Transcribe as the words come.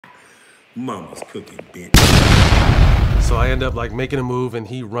Mama's cooking, bitch. So I end up like making a move, and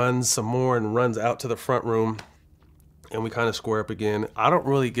he runs some more and runs out to the front room, and we kind of square up again. I don't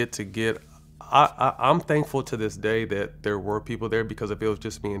really get to get. I'm thankful to this day that there were people there, because if it was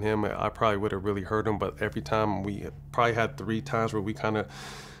just me and him, I probably would have really hurt him. But every time, we probably had 3 times where we kind of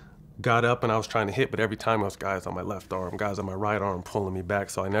got up and I was trying to hit, but every time it was guys on my left arm, guys on my right arm pulling me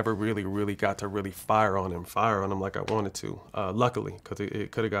back. So I never really got to really fire on him like I wanted to, luckily, because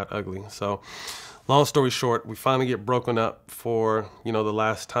it could have got ugly. So long story short, we finally get broken up for, the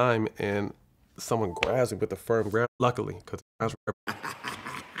last time, and someone grabs me with a firm grab, luckily, because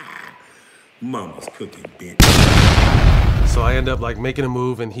Mama's cooking, bitch. so I end up like making a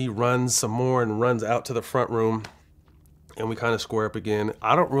move, and he runs some more and runs out to the front room, and we kind of square up again.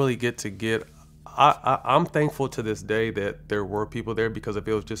 I don't really get to get. I'm thankful to this day that there were people there, because if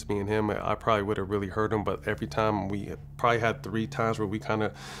it was just me and him, I probably would have really hurt him. But every time, we probably had 3 times where we kind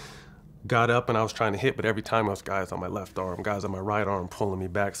of got up and I was trying to hit, but every time it was guys on my left arm, guys on my right arm pulling me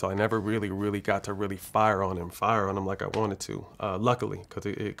back. So I never really got to really fire on him like I wanted to, luckily, because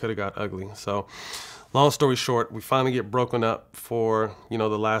it could have got ugly. So long story short, we finally get broken up for, the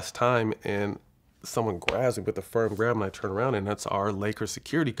last time, and someone grabs me with a firm grab, and I turn around, and that's our Lakers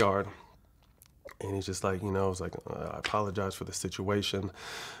security guard. And he's just like, it's like, I apologize for the situation.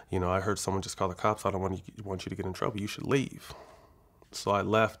 I heard someone just call the cops. I don't want you to get in trouble. You should leave. So I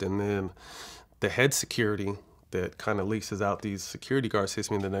left, and then the head security that kind of leases out these security guards hits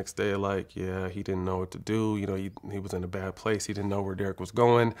me the next day like, yeah, he didn't know what to do. He was in a bad place. He didn't know where Derek was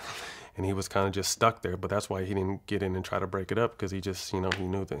going, and he was kind of just stuck there. But that's why he didn't get in and try to break it up, because he just, he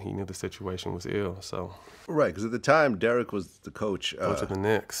knew the situation was ill. So Right, because at the time, Derek was the coach. Coach of the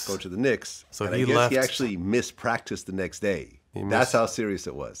Knicks. Coach of the Knicks. So and he I guess left. he actually missed practice the next day. That's how serious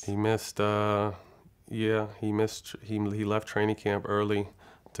it was. He missed, he left training camp early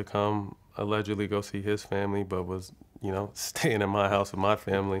to come allegedly go see his family, but was, staying in my house with my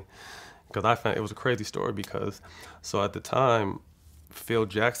family. Because I found it was a crazy story, because so at the time, Phil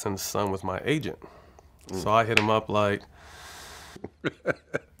Jackson's son was my agent. So I hit him up like,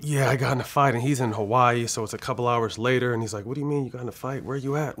 yeah, I got in a fight, and he's in Hawaii, so it's a couple hours later, and he's like, what do you mean you got in a fight? Where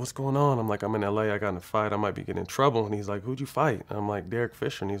you at? What's going on? I'm like, I'm in LA, I got in a fight, I might be getting in trouble. And he's like, who'd you fight? And I'm like, Derek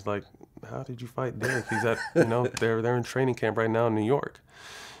Fisher. And he's like, how did you fight Derek? He's at, they're in training camp right now in New York.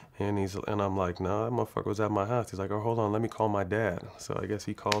 And I'm like, nah, that motherfucker was at my house. He's like, oh, hold on, let me call my dad. So I guess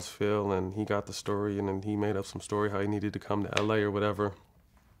he calls Phil, and he got the story, and then he made up some story how he needed to come to LA or whatever.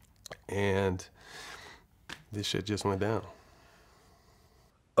 And this shit just went down.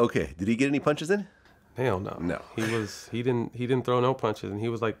 Okay, did he get any punches in? Hell no. No. He didn't throw no punches, and he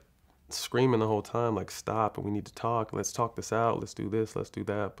was like screaming the whole time, like, stop, and we need to talk. Let's talk this out. Let's do this. Let's do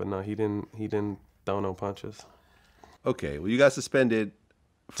that. But no, he didn't throw no punches. Okay, well, you got suspended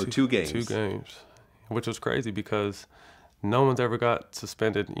for 2 games. 2 games, which was crazy, because no one's ever got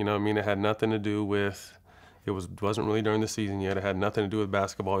suspended. It had nothing to do with. It wasn't really during the season yet. It had nothing to do with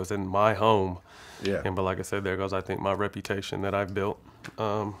basketball. It was in my home. Yeah. But like I said, there goes, I think, my reputation that I've built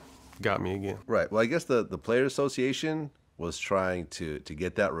got me again. Right. Well, I guess the Players Association was trying to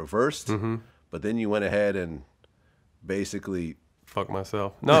get that reversed, but then you went ahead and basically Fuck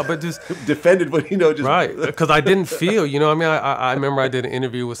myself. No, but just defended what just right, because I didn't feel. I remember I did an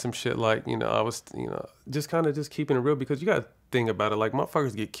interview with some shit like, I was, just kind of just keeping it real, because you got to think about it. Like,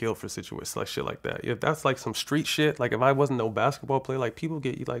 motherfuckers get killed for situations like shit like that. If that's like some street shit, like if I wasn't no basketball player, like people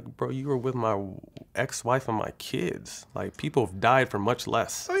get like, bro, you were with my ex-wife and my kids. Like, people have died for much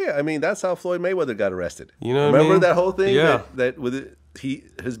less. Oh yeah, I mean that's how Floyd Mayweather got arrested. You know what Remember I mean? that whole thing? Yeah. That with it,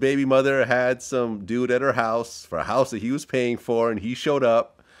 his baby mother had some dude at her house for a house that he was paying for, and he showed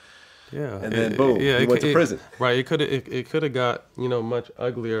up. Yeah, and then boom, he went to prison. Right, it could have got much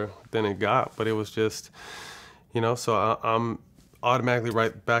uglier than it got, but it was just so I'm automatically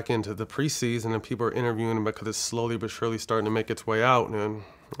right back into the preseason, and people are interviewing him because it's slowly but surely starting to make its way out, and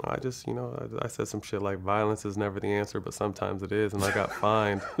I just I said some shit like violence is never the answer, but sometimes it is, and I got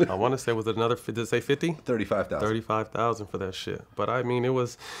fined. I want to say, was it another? Did it say 50? 35,000. 35,000 for that shit. But I mean, it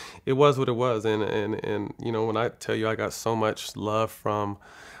was what it was, and when I tell you I got so much love from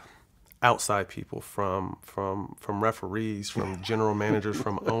outside people, from referees, from general managers,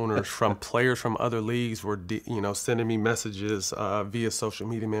 from owners, from players from other leagues were sending me messages via social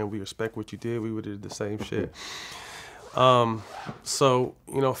media. Man, we respect what you did. We would have did the same shit. So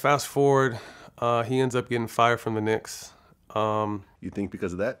fast forward, he ends up getting fired from the Knicks. You think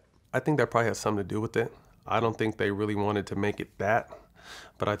because of that? I think that probably has something to do with it. I don't think they really wanted to make it that,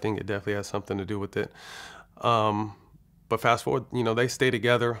 but I think it definitely has something to do with it. But fast forward, they stay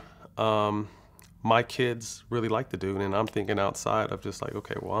together. my kids really like the dude, and I'm thinking outside of just like,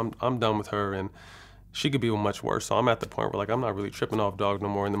 okay, well, I'm done with her, and she could be much worse. So I'm at the point where like I'm not really tripping off dog no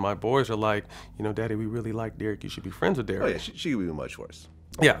more. And then my boys are like, you know, Daddy, we really like Derek. You should be friends with Derek. Oh yeah, she could be much worse.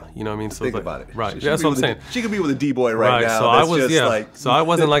 Yeah, you know what I mean. So Think it's about like, it. right? She Yeah, that's could be what I'm with saying. She could be with a D boy right now. So I That's was, just yeah. like, So I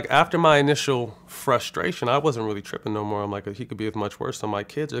wasn't like, after my initial frustration, I wasn't really tripping no more. I'm like, he could be as much worse. So my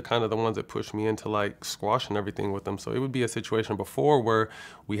kids are kind of the ones that push me into like squashing everything with them. So it would be a situation before where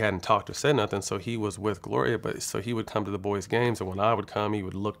we hadn't talked or said nothing. So he was with Gloria, but so he would come to the boys' games, and when I would come, he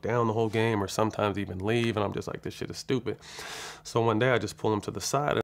would look down the whole game or sometimes even leave. And I'm just like, this shit is stupid. So one day I just pull him to the side.